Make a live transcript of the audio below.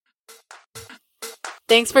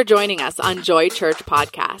Thanks for joining us on Joy Church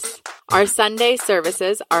Podcast. Our Sunday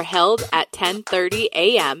services are held at 10:30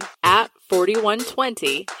 a.m. at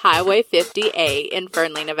 4120 Highway 50A in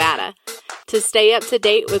Fernley, Nevada. To stay up to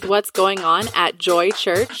date with what's going on at Joy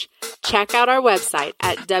Church, check out our website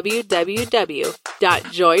at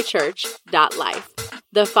www.joychurch.life.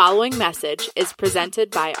 The following message is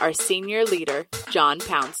presented by our senior leader, John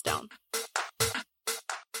Poundstone.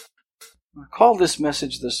 I called this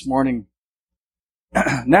message this morning,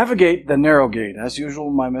 Navigate the Narrow Gate. As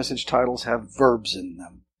usual, my message titles have verbs in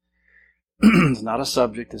them. It's not a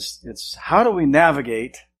subject. It's how do we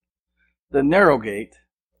navigate the narrow gate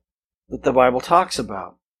that the Bible talks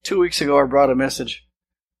about. 2 weeks ago, I brought a message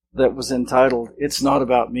that was entitled, It's Not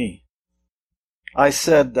About Me. I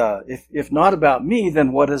said, if not about me,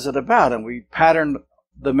 then what is it about? And we patterned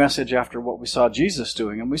the message after what we saw Jesus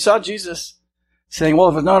doing. And we saw Jesus saying, well,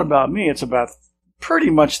 if it's not about me, it's about pretty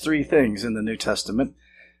much three things in the New Testament.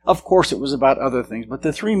 Of course, it was about other things, but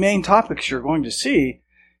the three main topics you're going to see,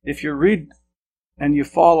 if you read and you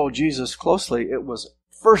follow Jesus closely, it was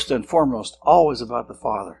first and foremost always about the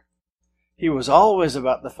Father. He was always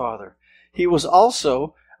about the Father. He was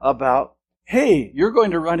also about, hey, you're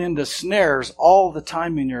going to run into snares all the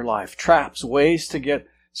time in your life, traps, ways to get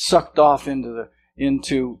sucked off into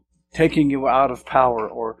taking you out of power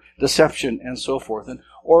or deception and so forth,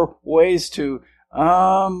 or ways to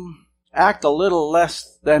act a little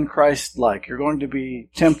less than Christ-like. You're going to be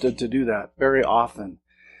tempted to do that very often.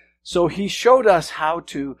 So he showed us how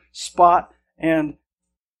to spot and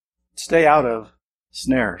stay out of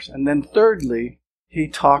snares. And then thirdly, he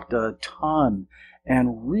talked a ton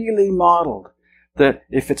and really modeled that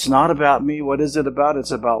if it's not about me, what is it about?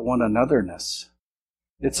 It's about one anotherness.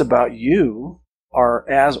 It's about you are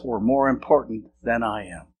as or more important than I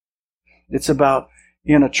am. It's about,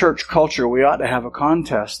 in a church culture, we ought to have a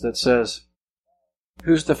contest that says,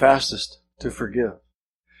 who's the fastest to forgive?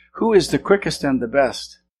 Who is the quickest and the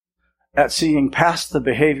best at seeing past the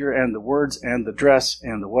behavior and the words and the dress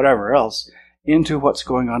and the whatever else into what's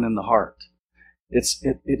going on in the heart?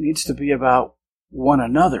 It needs to be about one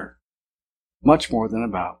another, much more than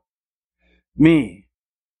about me.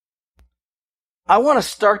 I want to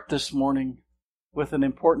start this morning with an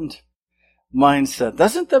important mindset.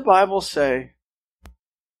 Doesn't the Bible say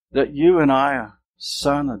that you and I, a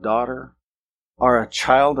son, a daughter, are a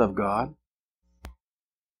child of God?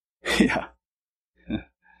 Yeah.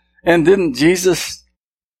 And didn't Jesus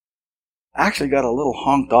actually got a little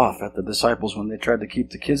honked off at the disciples when they tried to keep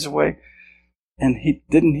the kids away? And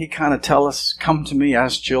didn't he kind of tell us, come to me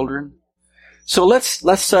as children? So let's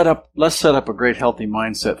set up a great healthy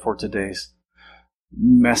mindset for today's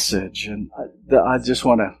message. And I just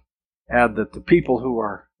want to add that the people who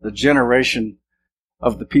are the generation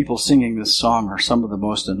of the people singing this song are some of the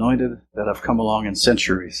most anointed that have come along in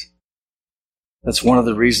centuries. That's one of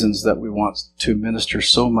the reasons that we want to minister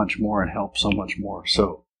so much more and help so much more.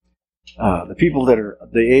 So the people that are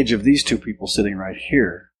the age of these two people sitting right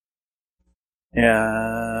here,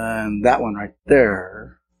 and that one right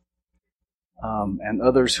there, and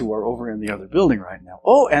others who are over in the other building right now.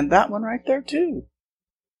 Oh, and that one right there too.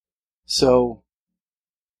 So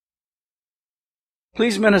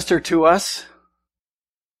please minister to us,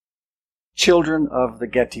 children of the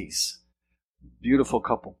Gettys. Beautiful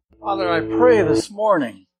couple. Father, I pray this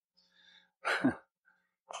morning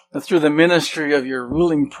that through the ministry of your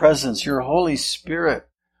ruling presence, your Holy Spirit,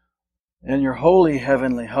 and your holy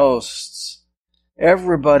heavenly hosts,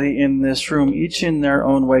 everybody in this room, each in their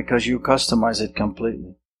own way, because you customize it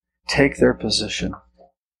completely, take their position.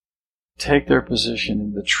 Take their position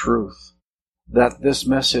in the truth that this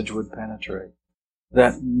message would penetrate.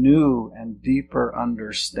 That new and deeper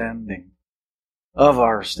understanding of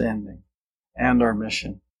our standing and our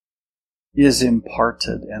mission is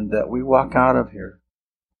imparted, and that we walk out of here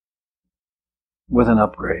with an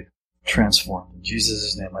upgrade, transformed. In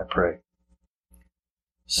Jesus' name I pray.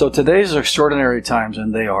 So today's extraordinary times,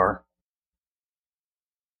 and they are,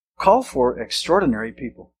 call for extraordinary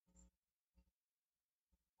people.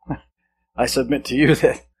 I submit to you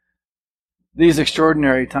that these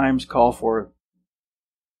extraordinary times call for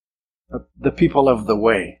the people of the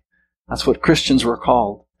way. That's what Christians were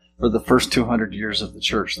called for the first 200 years of the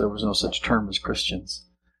church. There was no such term as Christians.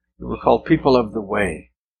 They were called people of the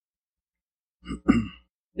way.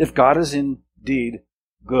 If God is indeed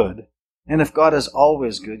good, and if God is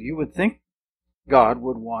always good, you would think God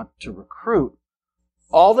would want to recruit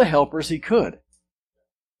all the helpers he could.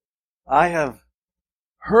 I have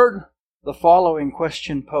heard the following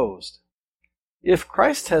question posed. If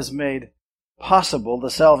Christ has made possible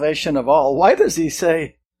the salvation of all, why does he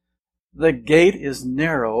say, the gate is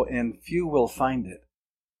narrow and few will find it?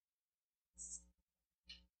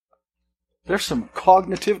 There's some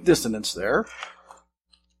cognitive dissonance there.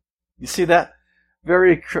 You see, that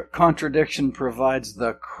very contradiction provides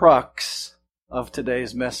the crux of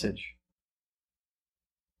today's message.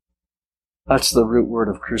 That's the root word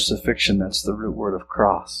of crucifixion. That's the root word of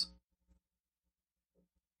cross.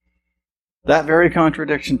 That very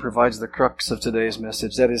contradiction provides the crux of today's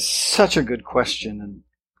message. That is such a good question, and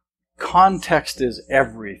context is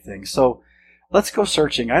everything. So let's go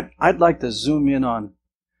searching. I'd like to zoom in on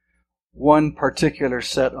one particular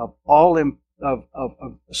set of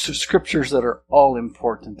of scriptures that are all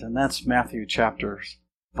important, and that's Matthew chapters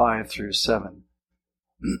 5 through 7.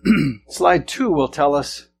 Slide 2 will tell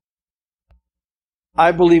us,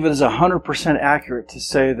 I believe it is 100% accurate to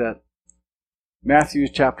say that Matthew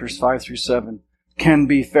chapters 5 through 7 can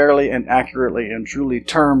be fairly and accurately and truly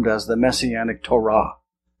termed as the Messianic Torah,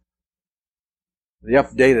 the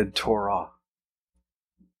updated Torah,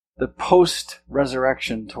 the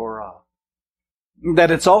post-resurrection Torah.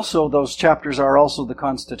 That it's also, those chapters are also the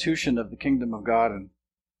constitution of the kingdom of God, and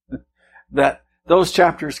that those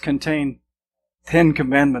chapters contain 10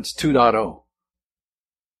 Commandments 2.0,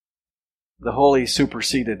 the wholly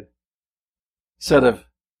superseded set of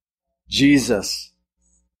Jesus'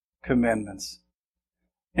 commandments.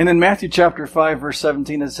 And in Matthew chapter 5, verse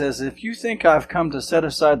 17, it says, "If you think I've come to set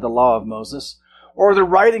aside the law of Moses or the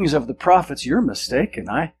writings of the prophets, you're mistaken.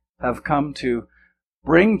 I have come to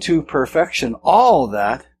bring to perfection all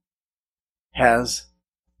that has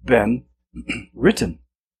been written."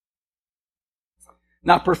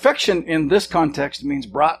 Now, perfection in this context means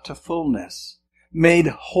brought to fullness, made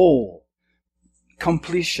whole,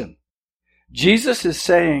 completion. Jesus is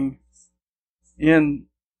saying, in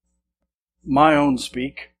my own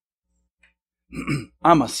speak,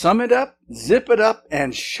 I'm going to sum it up, zip it up,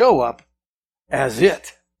 and show up as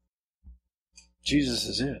it. Jesus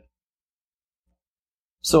is it.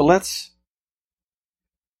 So let's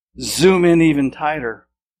zoom in even tighter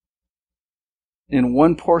in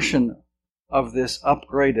one portion of this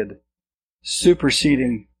upgraded,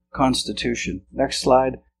 superseding constitution. Next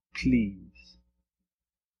slide, please.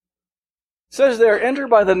 It says there, "Enter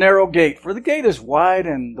by the narrow gate, for the gate is wide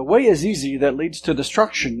and the way is easy that leads to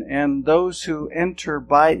destruction, and those who enter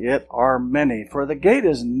by it are many. For the gate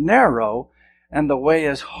is narrow and the way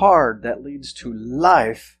is hard that leads to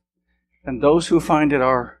life, and those who find it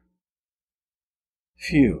are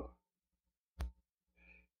few."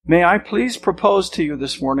 May I please propose to you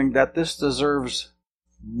this morning that this deserves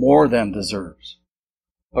more than deserves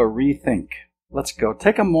a rethink. Let's go.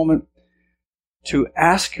 Take a moment to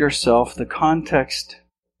ask yourself the context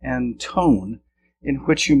and tone in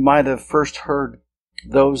which you might have first heard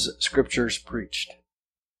those scriptures preached.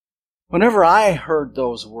 Whenever I heard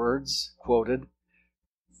those words quoted,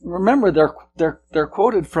 remember they're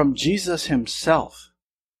quoted from Jesus himself.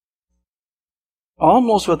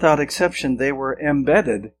 Almost without exception, they were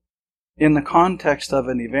embedded in the context of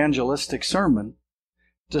an evangelistic sermon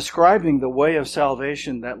describing the way of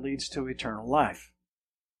salvation that leads to eternal life.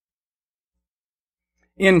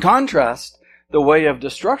 In contrast, the way of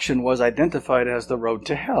destruction was identified as the road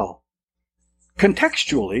to hell.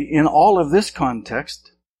 Contextually, in all of this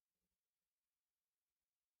context,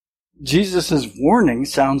 Jesus' warning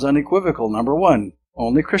sounds unequivocal. Number 1,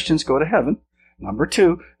 only Christians go to heaven. Number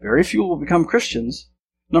 2, very few will become Christians.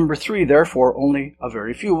 Number 3, therefore, only a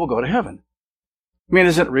very few will go to heaven. I mean,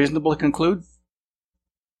 is it reasonable to conclude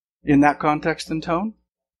in that context and tone?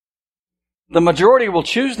 The majority will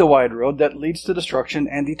choose the wide road that leads to destruction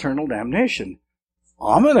and eternal damnation.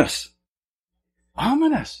 Ominous.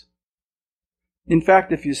 Ominous. In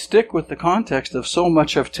fact, if you stick with the context of so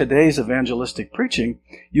much of today's evangelistic preaching,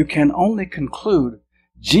 you can only conclude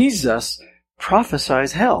Jesus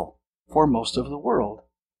prophesies hell for most of the world,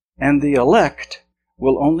 and the elect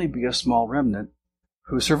will only be a small remnant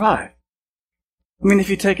who survive. I mean, if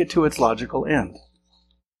you take it to its logical end.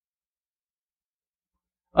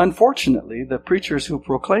 Unfortunately, the preachers who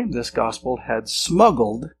proclaimed this gospel had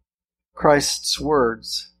smuggled Christ's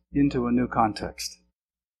words into a new context,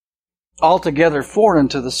 altogether foreign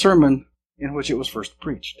to the sermon in which it was first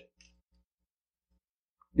preached.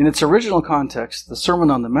 In its original context, the Sermon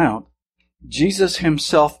on the Mount, Jesus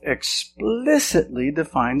himself explicitly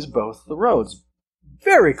defines both the roads,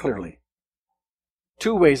 very clearly.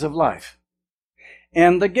 2 ways of life.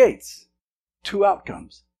 And the gates, 2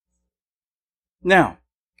 outcomes. Now,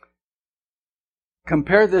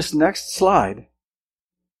 compare this next slide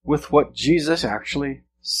with what Jesus actually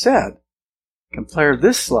said. Compare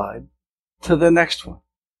this slide to the next one.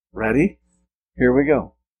 Ready? Here we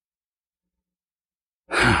go.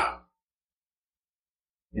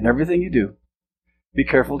 In everything you do, be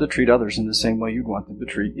careful to treat others in the same way you'd want them to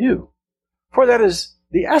treat you. For that is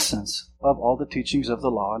the essence of all the teachings of the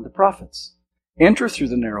law and the prophets. Enter through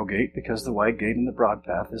the narrow gate, because the wide gate and the broad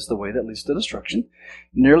path is the way that leads to destruction.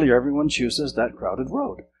 Nearly everyone chooses that crowded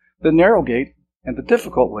road. The narrow gate and the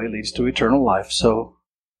difficult way leads to eternal life, so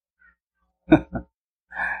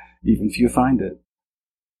even few find it.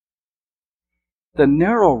 The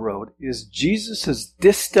narrow road is Jesus'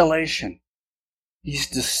 distillation. He's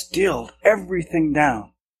distilled everything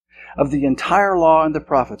down of the entire law and the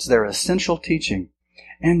prophets, their essential teaching.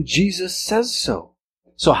 And Jesus says so.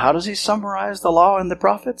 So how does he summarize the law and the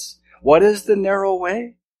prophets? What is the narrow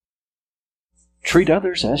way? Treat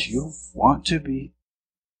others as you want to be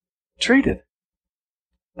treated.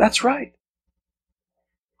 That's right.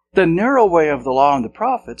 The narrow way of the law and the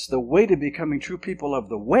prophets, the way to becoming true people of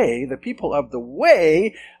the people of the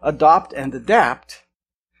way adopt and adapt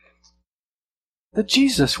the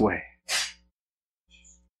Jesus way.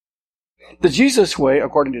 The Jesus way,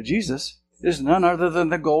 according to Jesus, is none other than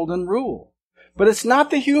the golden rule. But it's not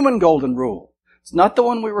the human golden rule. It's not the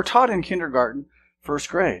one we were taught in kindergarten, first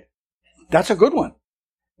grade. That's a good one.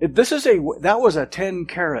 That was a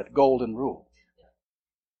 10-carat golden rule.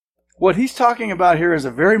 What he's talking about here is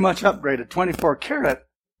a very much upgraded 24-carat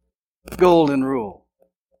golden rule.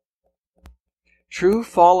 True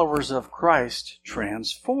followers of Christ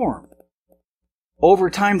transform. Over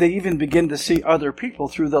time, they even begin to see other people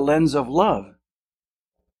through the lens of love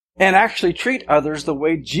and actually treat others the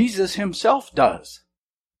way Jesus himself does.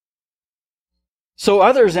 So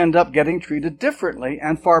others end up getting treated differently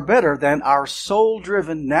and far better than our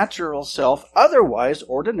soul-driven natural self otherwise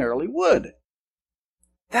ordinarily would.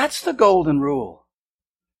 That's the golden rule.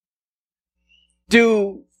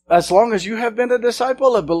 As long as you have been a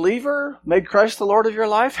disciple, a believer, made Christ the Lord of your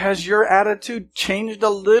life, has your attitude changed a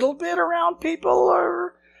little bit around people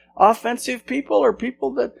or offensive people or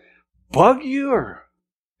people that bug you? Or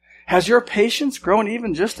has your patience grown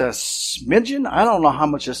even just a smidgen? I don't know how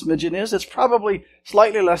much a smidgen is. It's probably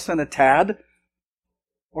slightly less than a tad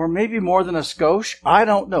or maybe more than a skosh. I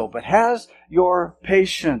don't know. But has your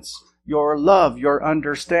patience, your love, your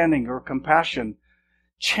understanding, your compassion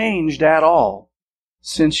changed at all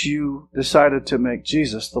since you decided to make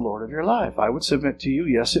Jesus the Lord of your life? I would submit to you,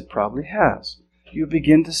 yes, it probably has. You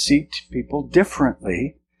begin to see people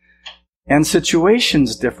differently and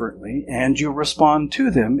situations differently, and you respond to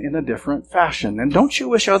them in a different fashion. And don't you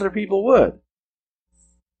wish other people would?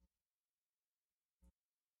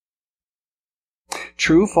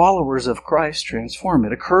 True followers of Christ transform.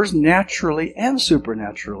 It occurs naturally and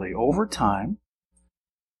supernaturally. Over time,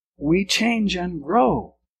 we change and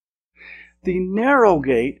grow. The narrow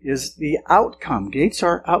gate is the outcome. Gates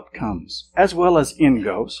are outcomes, as well as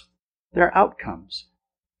in-goes. They're outcomes.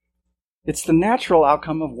 It's the natural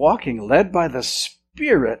outcome of walking, led by the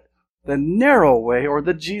Spirit, the narrow way or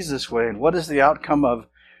the Jesus way. And what is the outcome of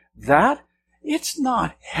that? It's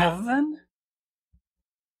not heaven.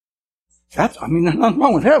 There's nothing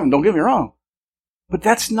wrong with heaven, don't get me wrong. But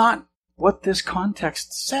that's not what this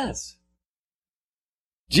context says.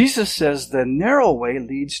 Jesus says the narrow way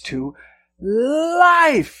leads to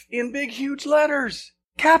life in big, huge letters,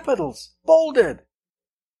 capitals, bolded,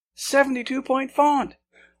 72-point font.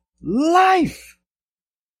 Life.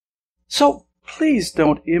 So please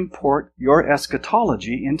don't import your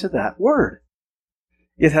eschatology into that word.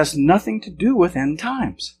 It has nothing to do with end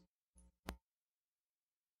times.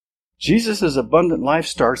 Jesus' abundant life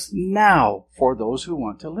starts now for those who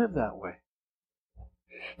want to live that way.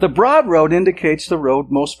 The broad road indicates the road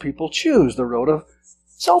most people choose, the road of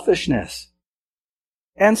selfishness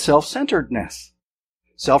and self-centeredness,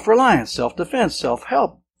 self-reliance, self-defense,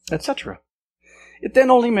 self-help, etc. It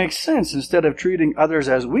then only makes sense. Instead of treating others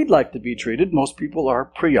as we'd like to be treated, most people are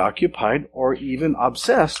preoccupied or even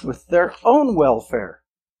obsessed with their own welfare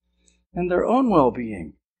and their own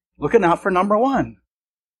well-being, looking out for number one.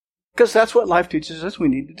 Because that's what life teaches us we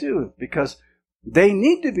need to do, because they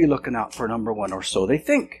need to be looking out for number one, or so they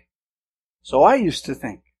think. So I used to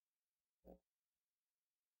think.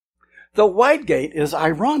 The wide gate is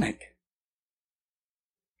ironic.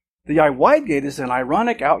 The wide gate is an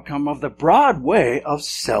ironic outcome of the broad way of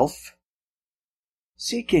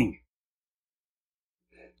self-seeking.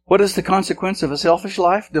 What is the consequence of a selfish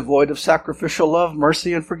life, devoid of sacrificial love,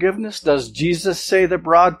 mercy, and forgiveness? Does Jesus say the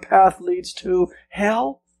broad path leads to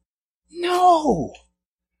hell? No,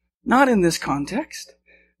 not in this context.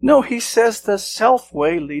 No, he says the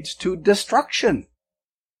self-way leads to destruction.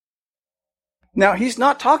 Now, he's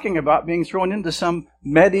not talking about being thrown into some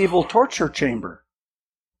medieval torture chamber.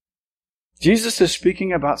 Jesus is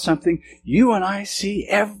speaking about something you and I see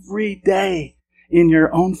every day in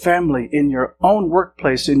your own family, in your own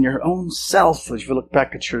workplace, in your own self. As you look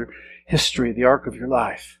back at your history, the arc of your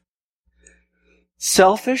life.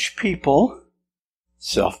 Selfish people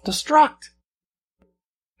self-destruct.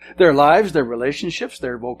 Their lives, their relationships,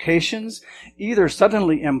 their vocations either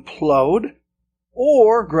suddenly implode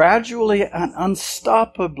or gradually and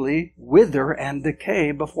unstoppably wither and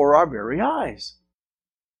decay before our very eyes.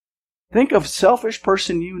 Think of a selfish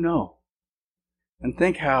person you know, and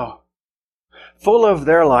think how full of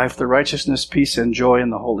their life the righteousness, peace, and joy in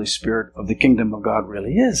the Holy Spirit of the kingdom of God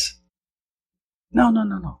really is.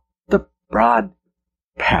 No. The broad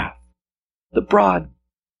path, the broad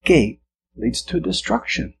gate leads to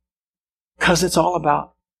destruction, because it's all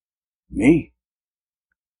about me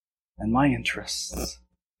and my interests.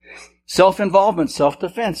 Self-involvement,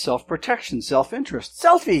 self-defense, self-protection, self-interest,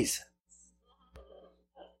 selfies.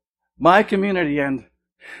 My community and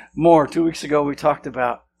more. 2 weeks ago we talked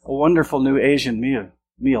about a wonderful new Asian meal.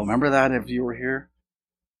 Remember that if you were here?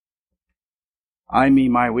 I, me,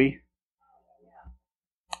 my, we.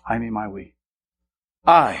 I, me, my, we.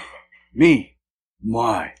 I, me,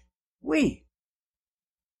 my, we.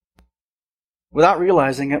 Without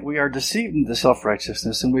realizing it, we are deceived into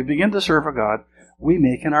self-righteousness, and we begin to serve a God we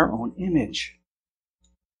make in our own image.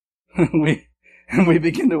 we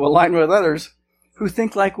begin to align with others who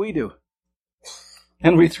think like we do.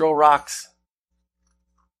 And we throw rocks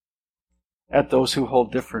at those who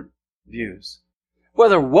hold different views.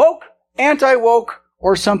 Whether woke, anti-woke,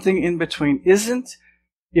 or something in between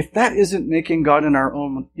if that isn't making God in our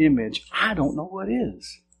own image, I don't know what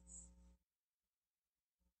is.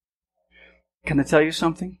 Can I tell you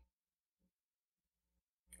something?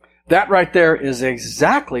 That right there is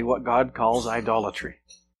exactly what God calls idolatry.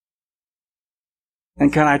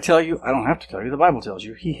 And can I tell you, I don't have to tell you, the Bible tells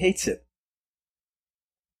you, He hates it.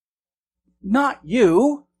 Not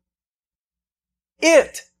you.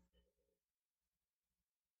 It.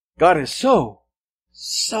 God is so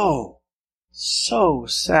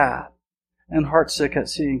sad and heartsick at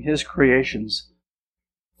seeing His creations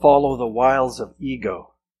follow the wiles of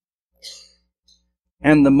ego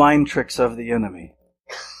and the mind tricks of the enemy.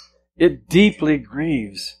 It deeply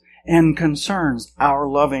grieves and concerns our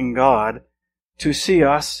loving God to see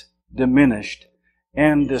us diminished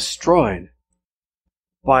and destroyed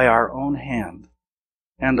by our own hand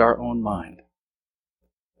and our own mind.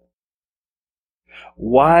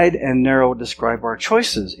 Wide and narrow describe our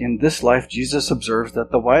choices. In this life, Jesus observes that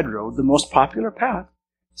the wide road, the most popular path,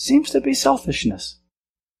 seems to be selfishness.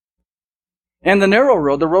 And the narrow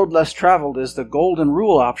road, the road less traveled, is the golden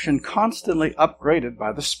rule option constantly upgraded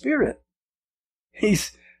by the Spirit.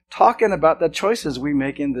 He's talking about the choices we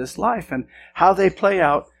make in this life and how they play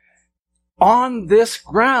out on this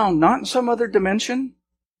ground, not in some other dimension,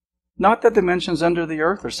 not the dimensions under the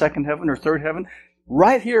earth or second heaven or third heaven,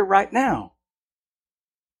 right here, right now.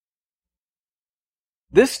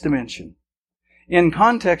 This dimension. In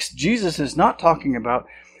context, Jesus is not talking about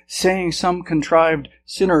saying some contrived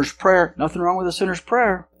sinner's prayer. Nothing wrong with a sinner's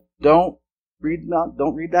prayer. Don't read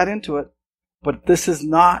that into it. But this is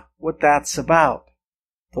not what that's about.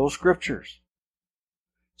 Those scriptures.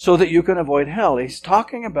 So that you can avoid hell. He's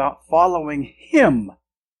talking about following Him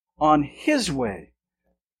on His way.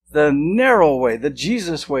 The narrow way, the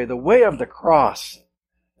Jesus way, the way of the cross.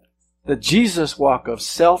 The Jesus walk of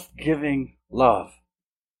self-giving love.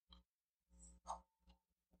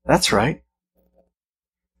 That's right.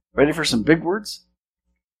 Ready for some big words?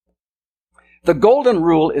 The golden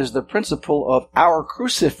rule is the principle of our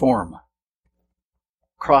cruciform,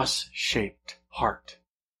 cross-shaped heart.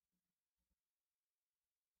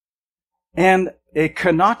 And a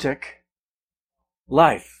kenotic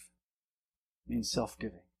life means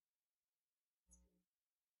self-giving.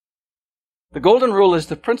 The golden rule is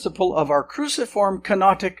the principle of our cruciform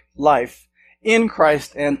kenotic life in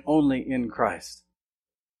Christ and only in Christ.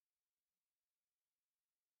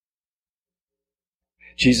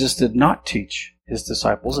 Jesus did not teach His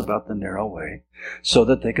disciples about the narrow way so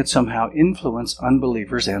that they could somehow influence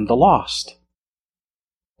unbelievers and the lost.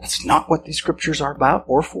 That's not what these scriptures are about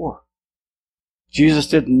or for. Jesus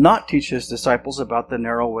did not teach His disciples about the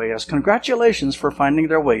narrow way as congratulations for finding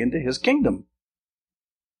their way into His kingdom.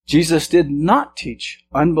 Jesus did not teach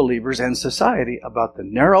unbelievers and society about the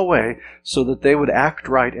narrow way so that they would act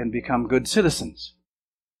right and become good citizens.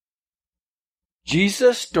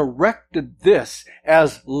 Jesus directed this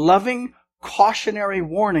as loving, cautionary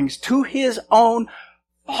warnings to His own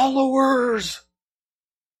followers.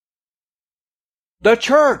 The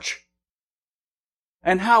church.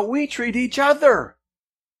 And how we treat each other.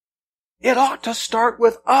 It ought to start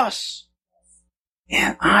with us.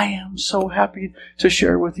 And I am so happy to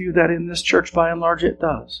share with you that in this church, by and large, it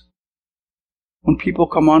does. When people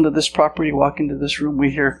come onto this property, walk into this room, we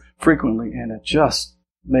hear frequently, and it just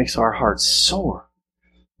makes our hearts sore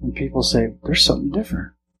when people say, there's something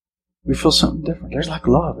different. We feel something different. There's like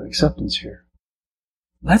love and acceptance here.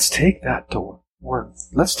 Let's take that to work.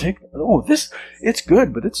 Let's take, it's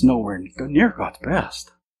good, but it's nowhere near God's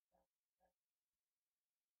best.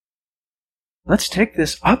 Let's take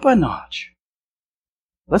this up a notch.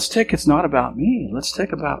 Let's take it's not about me. Let's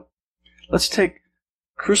take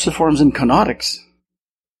cruciforms and kenotics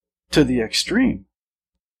to the extreme.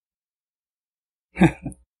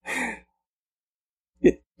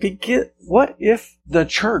 What if the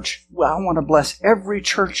church, I want to bless every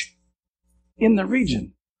church in the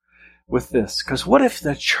region with this, because what if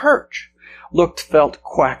the church looked, felt,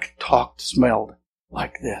 quacked, talked, smelled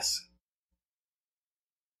like this?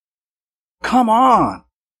 Come on!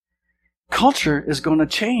 Culture is going to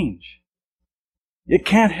change. It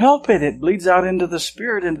can't help it. It bleeds out into the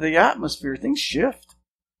spirit, into the atmosphere. Things shift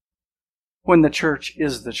when the church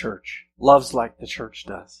is the church, loves like the church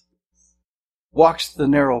does, walks the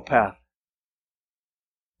narrow path.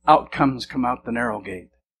 Outcomes come out the narrow gate.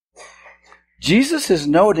 Jesus is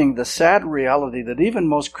noting the sad reality that even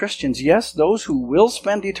most Christians, yes, those who will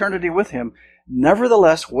spend eternity with Him,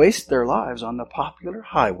 nevertheless waste their lives on the popular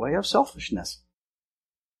highway of selfishness.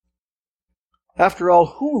 After all,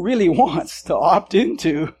 who really wants to opt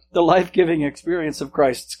into the life-giving experience of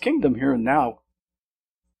Christ's kingdom here and now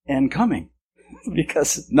and coming?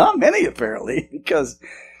 Because not many, apparently, because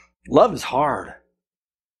love is hard.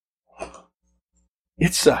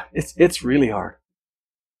 It's really hard.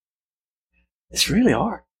 It's really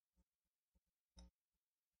hard.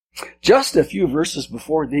 Just a few verses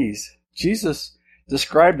before these, Jesus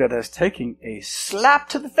described it as taking a slap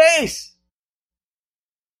to the face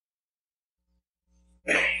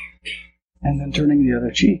and then turning the other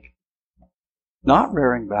cheek. Not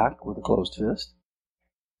rearing back with a closed fist.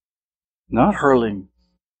 Not hurling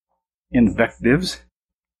invectives.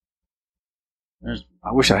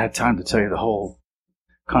 I wish I had time to tell you the whole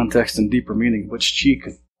context and deeper meaning of which cheek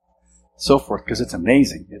and so forth, because it's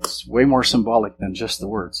amazing. It's way more symbolic than just the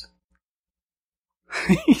words.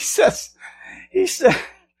 He said, here's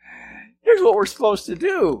what we're supposed to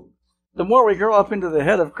do. The more we grow up into the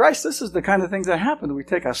head of Christ, this is the kind of things that happen. We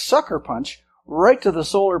take a sucker punch right to the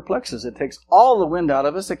solar plexus. It takes all the wind out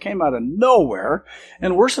of us. It came out of nowhere.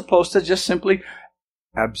 And we're supposed to just simply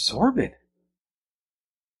absorb it.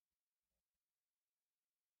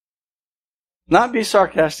 Not be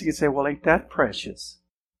sarcastic and say, well, ain't that precious?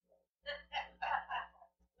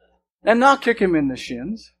 And not kick him in the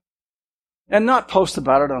shins. And not post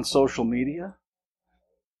about it on social media.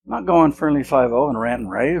 Not go on Fernley 5.0 and rant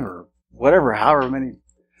and rave or whatever, however many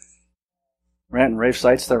rant and rave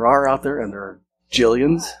sites there are out there, and there are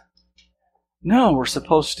jillions. No, we're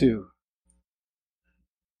supposed to.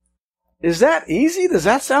 Is that easy? Does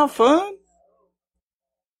that sound fun?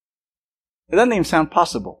 It doesn't even sound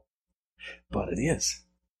possible. But it is.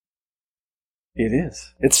 It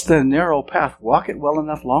is. It's the narrow path. Walk it well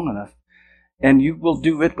enough, long enough, and you will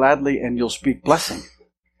do it gladly, and you'll speak blessing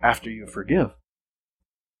after you forgive.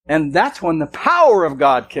 And that's when the power of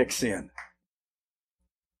God kicks in.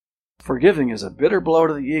 Forgiving is a bitter blow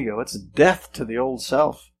to the ego. It's death to the old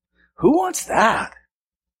self. Who wants that?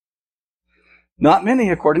 Not many,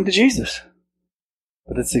 according to Jesus.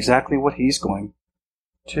 But it's exactly what He's going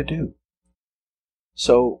to do.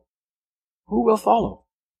 So, who will follow?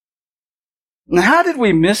 Now, how did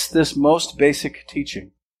we miss this most basic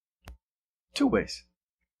teaching? Two ways.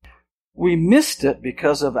 We missed it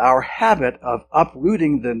because of our habit of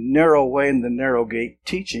uprooting the narrow way and the narrow gate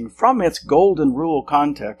teaching from its golden rule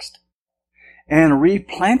context and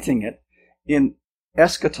replanting it in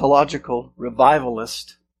eschatological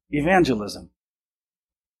revivalist evangelism.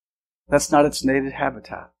 That's not its native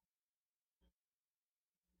habitat.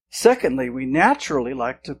 Secondly, we naturally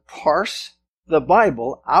like to parse the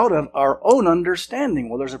Bible out of our own understanding.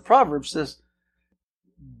 Well, there's a proverb that says,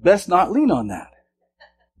 best not lean on that.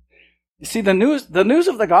 You see, the news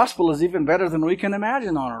of the gospel is even better than we can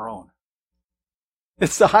imagine on our own.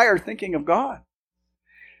 It's the higher thinking of God.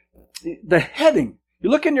 The heading,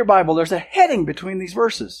 you look in your Bible, there's a heading between these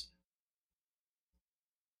verses.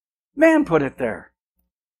 Man put it there,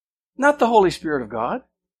 not the Holy Spirit of God.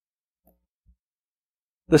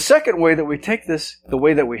 The second way that we take this, the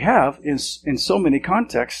way that we have in so many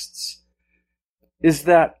contexts, is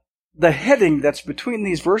that the heading that's between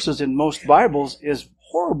these verses in most Bibles is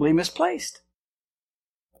horribly misplaced.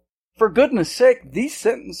 For goodness sake, these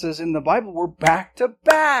sentences in the Bible were back to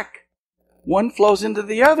back. One flows into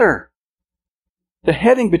the other. The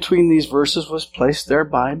heading between these verses was placed there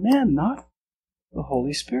by men, not the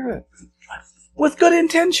Holy Spirit. With good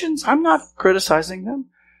intentions. I'm not criticizing them.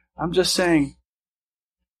 I'm just saying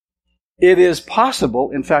it is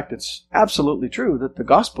possible, in fact, it's absolutely true, that the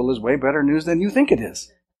gospel is way better news than you think it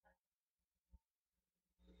is.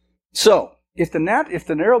 So, if the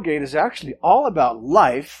narrow gate is actually all about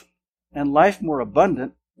life, and life more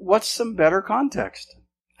abundant, what's some better context?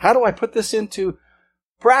 How do I put this into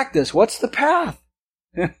practice? What's the path?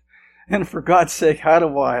 And for God's sake, how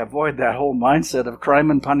do I avoid that whole mindset of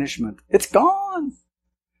crime and punishment? It's gone.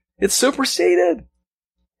 It's superseded.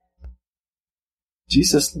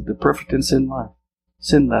 Jesus lived a perfect and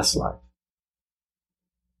sinless life.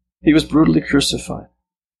 He was brutally crucified.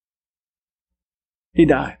 He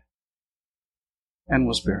died and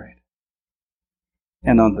was buried.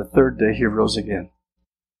 And on the third day, he rose again.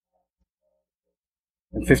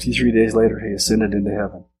 And 53 days later, he ascended into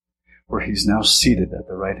heaven, where he's now seated at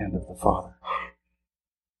the right hand of the Father.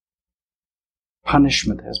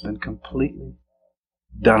 Punishment has been completely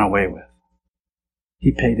done away with.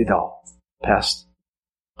 He paid it all, past,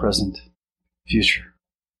 present, future.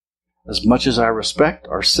 As much as I respect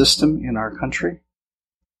our system in our country,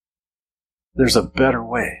 there's a better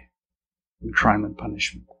way than crime and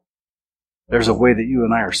punishment. There's a way that you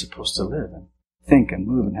and I are supposed to live and think and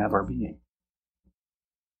move and have our being.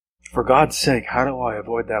 For God's sake, how do I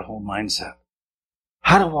avoid that whole mindset?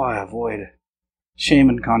 How do I avoid shame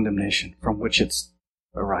and condemnation from which it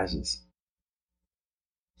arises?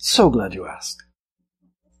 So glad you asked.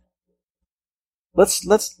 Let's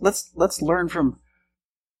learn from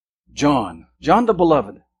John the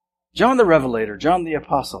beloved, John the revelator, John the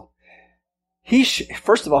apostle.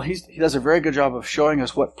 First of all, he does a very good job of showing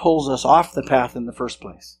us what pulls us off the path in the first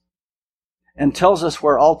place, and tells us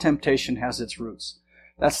where all temptation has its roots.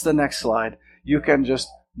 That's the next slide. You can just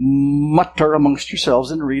mutter amongst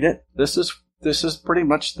yourselves and read it. This is pretty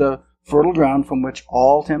much the fertile ground from which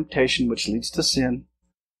all temptation which leads to sin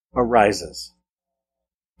arises.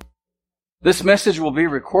 This message will be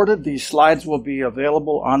recorded. These slides will be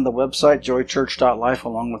available on the website, joychurch.life,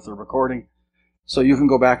 along with the recording. So you can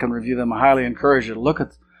go back and review them. I highly encourage you to look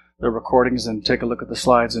at the recordings and take a look at the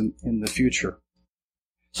slides in the future.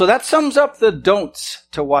 So that sums up the don'ts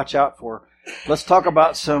to watch out for. Let's talk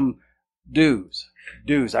about some do's.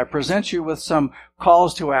 I present you with some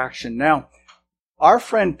calls to action. Now, our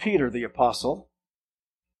friend Peter, the apostle,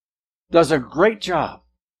 does a great job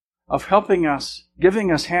of helping us,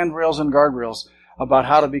 giving us handrails and guardrails about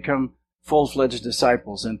how to become full-fledged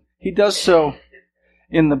disciples. And he does so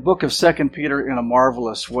in the book of 2 Peter in a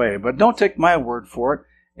marvelous way. But don't take my word for it.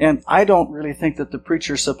 And I don't really think that the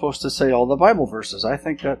preacher's supposed to say all the Bible verses. I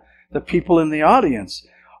think that the people in the audience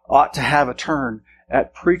ought to have a turn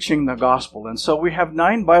at preaching the gospel. And so we have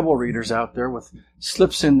 9 Bible readers out there with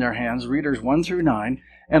slips in their hands, readers 1 through 9,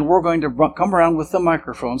 and we're going to come around with the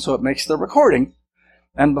microphone so it makes the recording.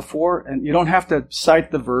 And you don't have to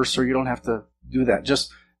cite the verse, or you don't have to do that.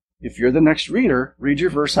 Just, if you're the next reader, read your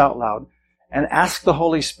verse out loud and ask the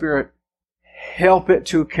Holy Spirit, help it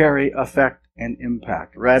to carry effect and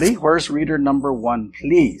impact. Ready? Where's reader number 1,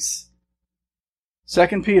 please?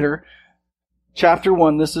 2 Peter chapter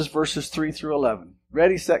 1, this is verses 3 through 11.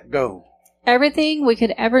 Ready, set, go. Everything we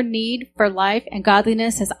could ever need for life and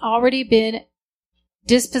godliness has already been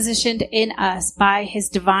dispositioned in us by His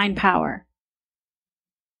divine power.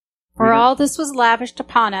 For all this was lavished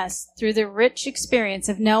upon us through the rich experience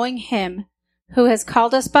of knowing Him who has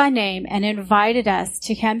called us by name and invited us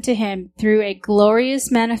to come to Him through a glorious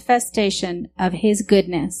manifestation of His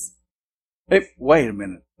goodness. Hey, wait a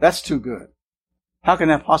minute. That's too good. How can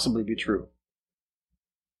that possibly be true?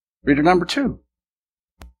 Reader number 2.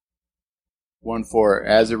 1:4.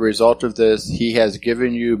 As a result of this, He has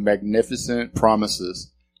given you magnificent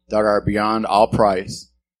promises that are beyond all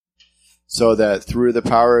price, so that through the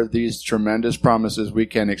power of these tremendous promises we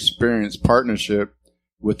can experience partnership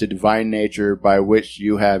with the divine nature by which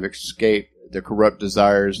you have escaped the corrupt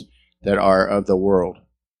desires that are of the world.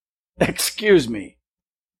 Excuse me.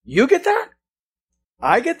 You get that?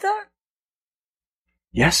 I get that?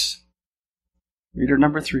 Yes. Reader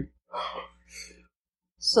number 3.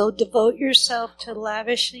 So devote yourself to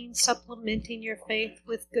lavishing, supplementing your faith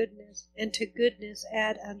with goodness, and to goodness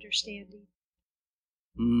add understanding.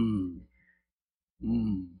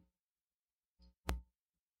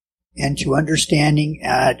 And to understanding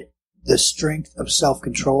add the strength of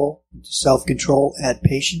self-control. And to self-control add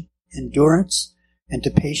patient endurance. And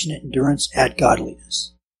to patient endurance add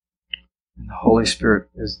godliness. And the Holy Spirit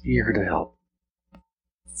is eager to help.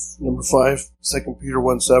 Number 5, 2 Peter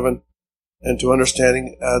 1:7. And to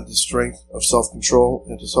understanding add the strength of self-control.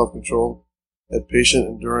 And to self-control add patient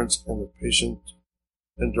endurance. And to patient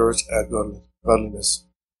endurance add godliness. godliness.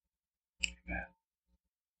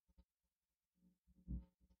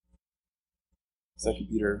 2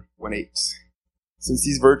 Peter 1:8. Since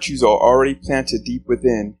these virtues are already planted deep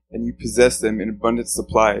within, and you possess them in abundant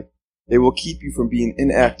supply, they will keep you from being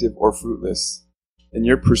inactive or fruitless in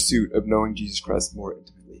your pursuit of knowing Jesus Christ more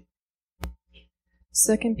intimately.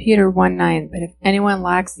 2 Peter 1:9. But if anyone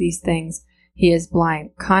lacks these things, he is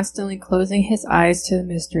blind, constantly closing his eyes to the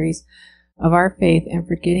mysteries of our faith and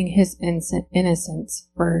forgetting his innocence,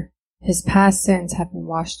 for his past sins have been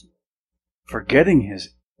washed away. Forgetting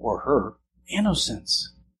his or her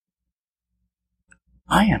innocence.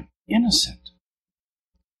 I am innocent.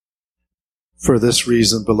 For this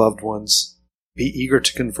reason, beloved ones, be eager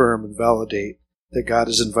to confirm and validate that God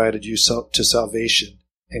has invited you to salvation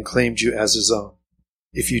and claimed you as his own.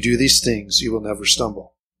 If you do these things, you will never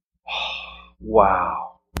stumble.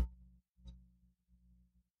 Wow.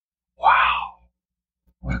 Wow.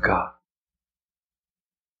 What a God.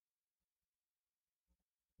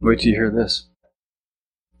 Wait till you hear this.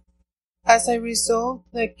 As a result,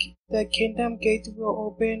 the kingdom gate will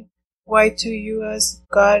open wide to you as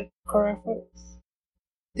God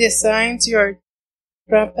designs your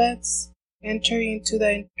trumpets. Enter into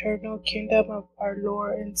the eternal kingdom of our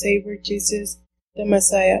Lord and Savior Jesus, the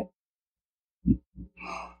Messiah.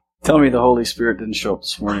 Tell me the Holy Spirit didn't show up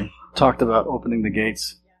this morning. Talked about opening the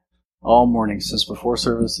gates all morning, since before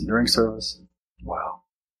service and during service. Wow.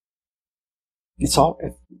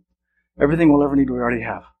 Everything we'll ever need we already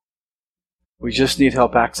have. We just need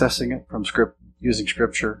help accessing it from using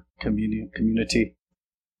scripture, community,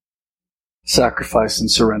 sacrifice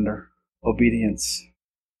and surrender, obedience,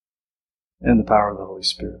 and the power of the Holy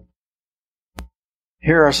Spirit.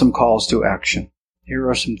 Here are some calls to action. Here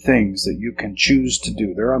are some things that you can choose to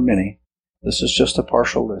do. There are many. This is just a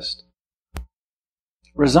partial list.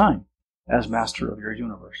 Resign as master of your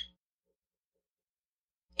universe.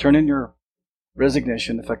 Turn in your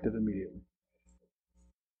resignation effective immediately.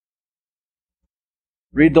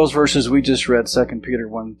 Read those verses we just read, 2 Peter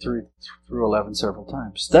 1:3-11 several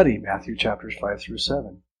times. Study Matthew chapters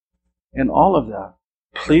 5-7. And all of that,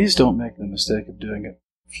 please don't make the mistake of doing it.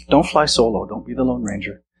 Don't fly solo. Don't be the Lone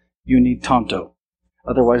Ranger. You need Tonto,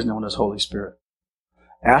 otherwise known as Holy Spirit.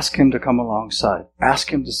 Ask him to come alongside.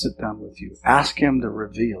 Ask him to sit down with you. Ask him to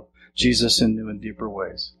reveal Jesus in new and deeper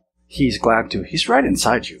ways. He's glad to. He's right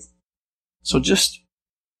inside you. So just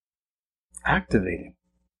activate him.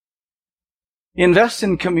 Invest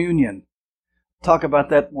in communion. Talk about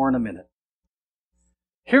that more in a minute.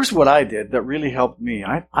 Here's what I did that really helped me.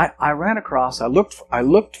 I ran across, I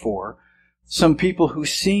looked for some people who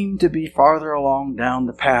seemed to be farther along down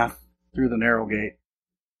the path through the narrow gate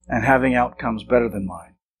and having outcomes better than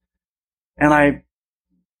mine. And I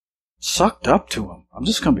sucked up to them. I'm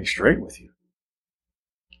just going to be straight with you.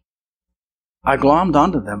 I glommed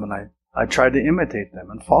onto them and I tried to imitate them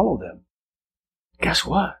and follow them. Guess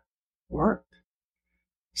what? It worked.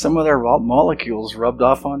 Some of their molecules rubbed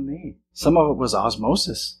off on me. Some of it was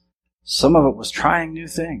osmosis. Some of it was trying new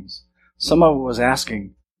things. Some of it was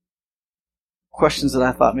asking questions that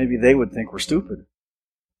I thought maybe they would think were stupid.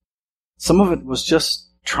 Some of it was just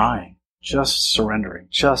trying, just surrendering,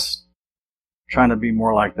 just trying to be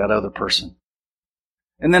more like that other person.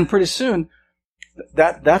 And then pretty soon,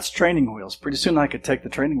 that's training wheels. Pretty soon I could take the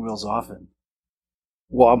training wheels off and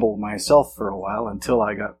wobble myself for a while until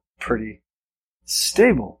I got pretty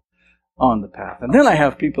stable on the path. And then I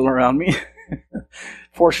have people around me,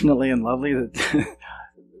 fortunately and lovely, that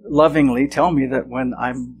lovingly tell me that when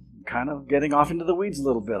I'm kind of getting off into the weeds a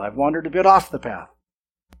little bit, I've wandered a bit off the path.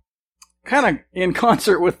 Kind of in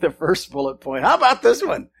concert with the first bullet point. How about this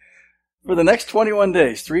one? For the next 21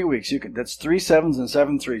 days, 3 weeks, that's 3 7s and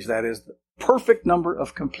 7 3s. That is the perfect number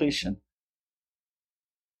of completion.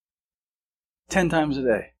 10 times a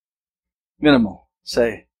day. Minimal.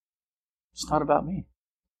 Say, it's not about me.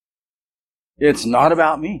 It's not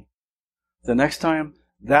about me. The next time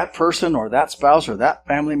that person or that spouse or that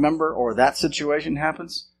family member or that situation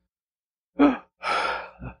happens, it's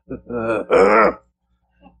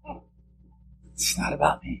not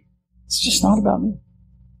about me. It's just not about me.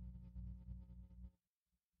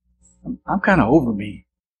 I'm kind of over me.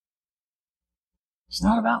 It's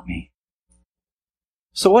not about me.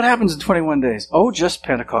 So what happens in 21 days? Oh, just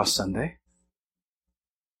Pentecost Sunday.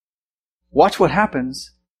 Watch what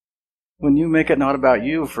happens when you make it not about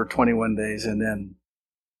you for 21 days and then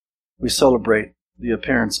we celebrate the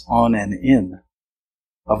appearance on and in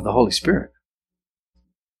of the Holy Spirit.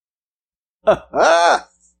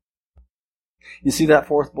 You see that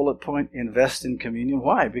fourth bullet point? Invest in communion.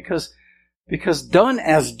 Why? Because done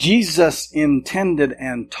as Jesus intended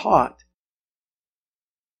and taught,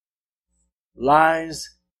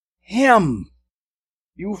 lies Him.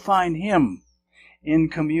 You find Him in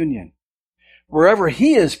communion. Wherever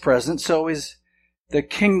He is present, so is the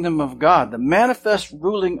kingdom of God. The manifest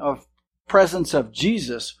ruling of presence of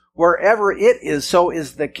Jesus, wherever it is, so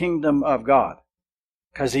is the kingdom of God.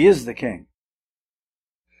 Because He is the King.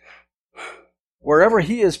 Wherever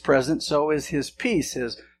He is present, so is His peace,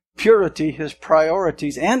 His purity, His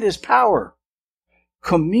priorities, and His power.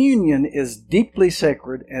 Communion is deeply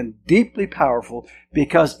sacred and deeply powerful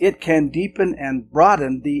because it can deepen and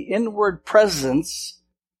broaden the inward presence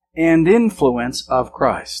and influence of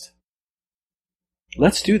Christ.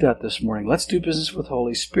 Let's do that this morning. Let's do business with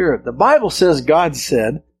Holy Spirit. The Bible says God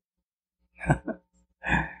said,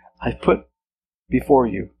 I put before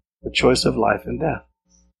you the choice of life and death.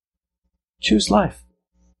 Choose life.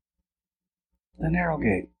 The narrow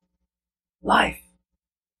gate. Life.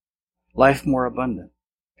 Life more abundant.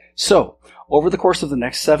 So, over the course of the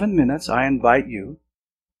next 7 minutes, I invite you,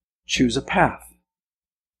 choose a path.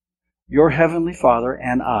 Your Heavenly Father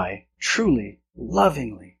and I truly,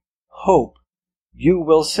 lovingly hope you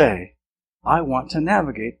will say, I want to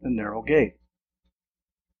navigate the narrow gate.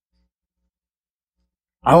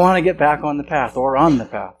 I want to get back on the path or on the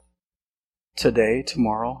path. Today,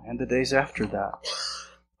 tomorrow, and the days after that.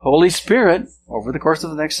 Holy Spirit, over the course of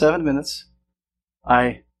the next 7 minutes,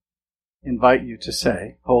 I invite you to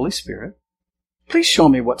say, Holy Spirit, please show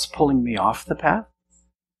me what's pulling me off the path,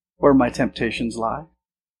 where my temptations lie.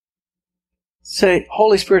 Say,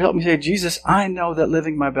 Holy Spirit, help me say, Jesus, I know that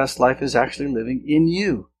living my best life is actually living in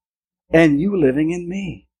you, and you living in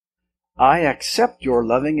me. I accept your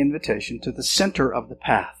loving invitation to the center of the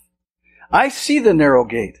path. I see the narrow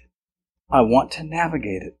gate. I want to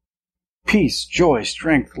navigate it. Peace, joy,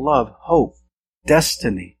 strength, love, hope,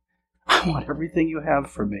 destiny. I want everything you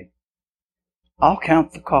have for me. I'll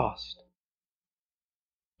count the cost.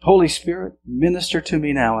 Holy Spirit, minister to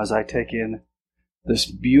me now as I take in this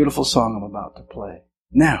beautiful song I'm about to play.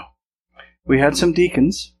 Now, we had some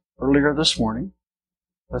deacons earlier this morning.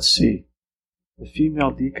 Let's see. The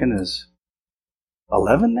female deacon is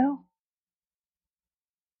 11 now?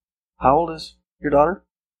 How old is your daughter?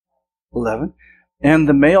 11. And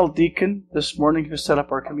the male deacon this morning who set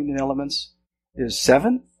up our communion elements is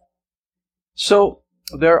 7. So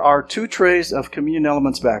there are 2 trays of communion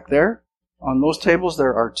elements back there. On those tables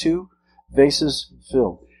there are 2 vases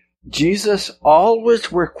filled. Jesus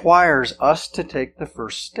always requires us to take the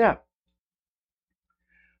first step.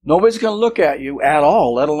 Nobody's going to look at you at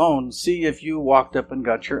all, let alone see if you walked up and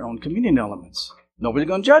got your own communion elements. Nobody's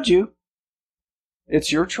going to judge you.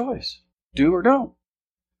 It's your choice. Do or don't.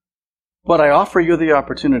 But I offer you the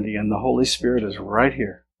opportunity, and the Holy Spirit is right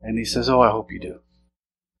here. And He says, I hope you do.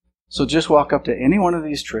 So just walk up to any one of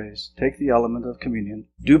these trays, take the element of communion,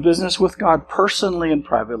 do business with God personally and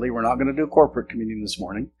privately. We're not going to do corporate communion this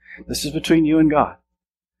morning. This is between you and God.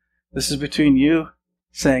 This is between you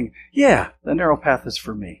saying, yeah, the narrow path is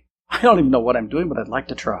for me. I don't even know what I'm doing, but I'd like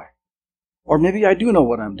to try. Or maybe I do know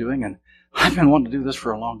what I'm doing, and I've been wanting to do this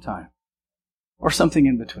for a long time. Or something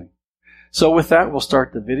in between. So with that, we'll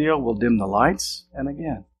start the video, we'll dim the lights, and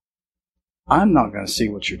again, I'm not going to see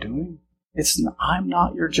what you're doing. I'm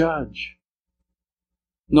not your judge.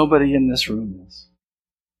 Nobody in this room is.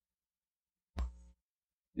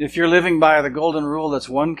 If you're living by the golden rule that's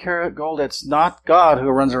 1 carat gold, it's not God who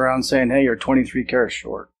runs around saying, hey, you're 23 carats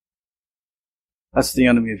short. That's the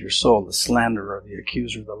enemy of your soul, the slanderer, the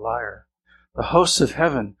accuser, the liar. The hosts of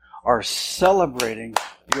heaven are celebrating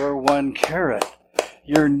your 1 carat.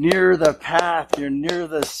 You're near the path. You're near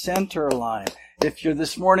the center line. If you're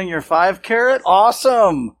this morning, you're 5 carat,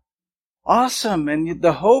 awesome. Awesome. And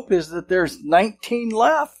the hope is that there's 19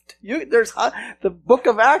 left. The book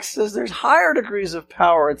of Acts says there's higher degrees of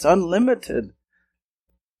power. It's unlimited.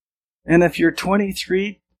 And if you're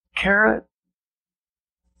 23 carat,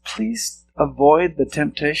 please avoid the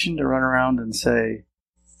temptation to run around and say,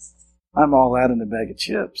 I'm all that in a bag of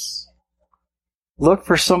chips. Look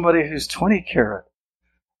for somebody who's 20 carat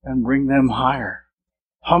and bring them higher.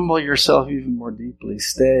 Humble yourself even more deeply.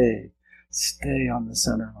 Stay on the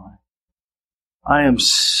center line. I am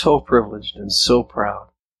so privileged and so proud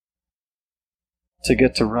to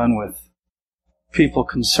get to run with people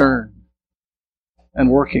concerned and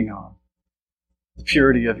working on the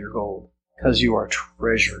purity of your gold, because you are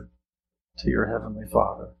treasured to your Heavenly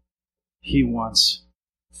Father. He wants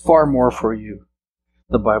far more for you,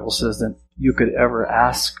 the Bible says, than you could ever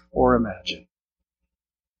ask or imagine.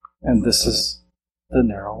 And this is the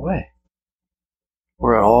narrow way,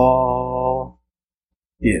 where it all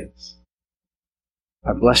is.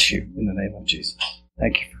 I bless you in the name of Jesus.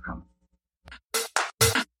 Thank you for coming.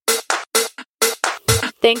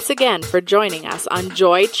 Thanks again for joining us on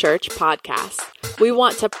Joy Church Podcast. We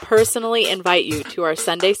want to personally invite you to our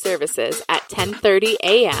Sunday services at 10:30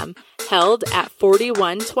 a.m. held at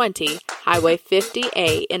 4120 Highway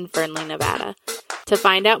 50A in Fernley, Nevada. To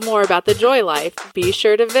find out more about the Joy Life, be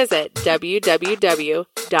sure to visit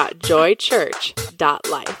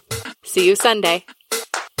www.joychurch.life. See you Sunday.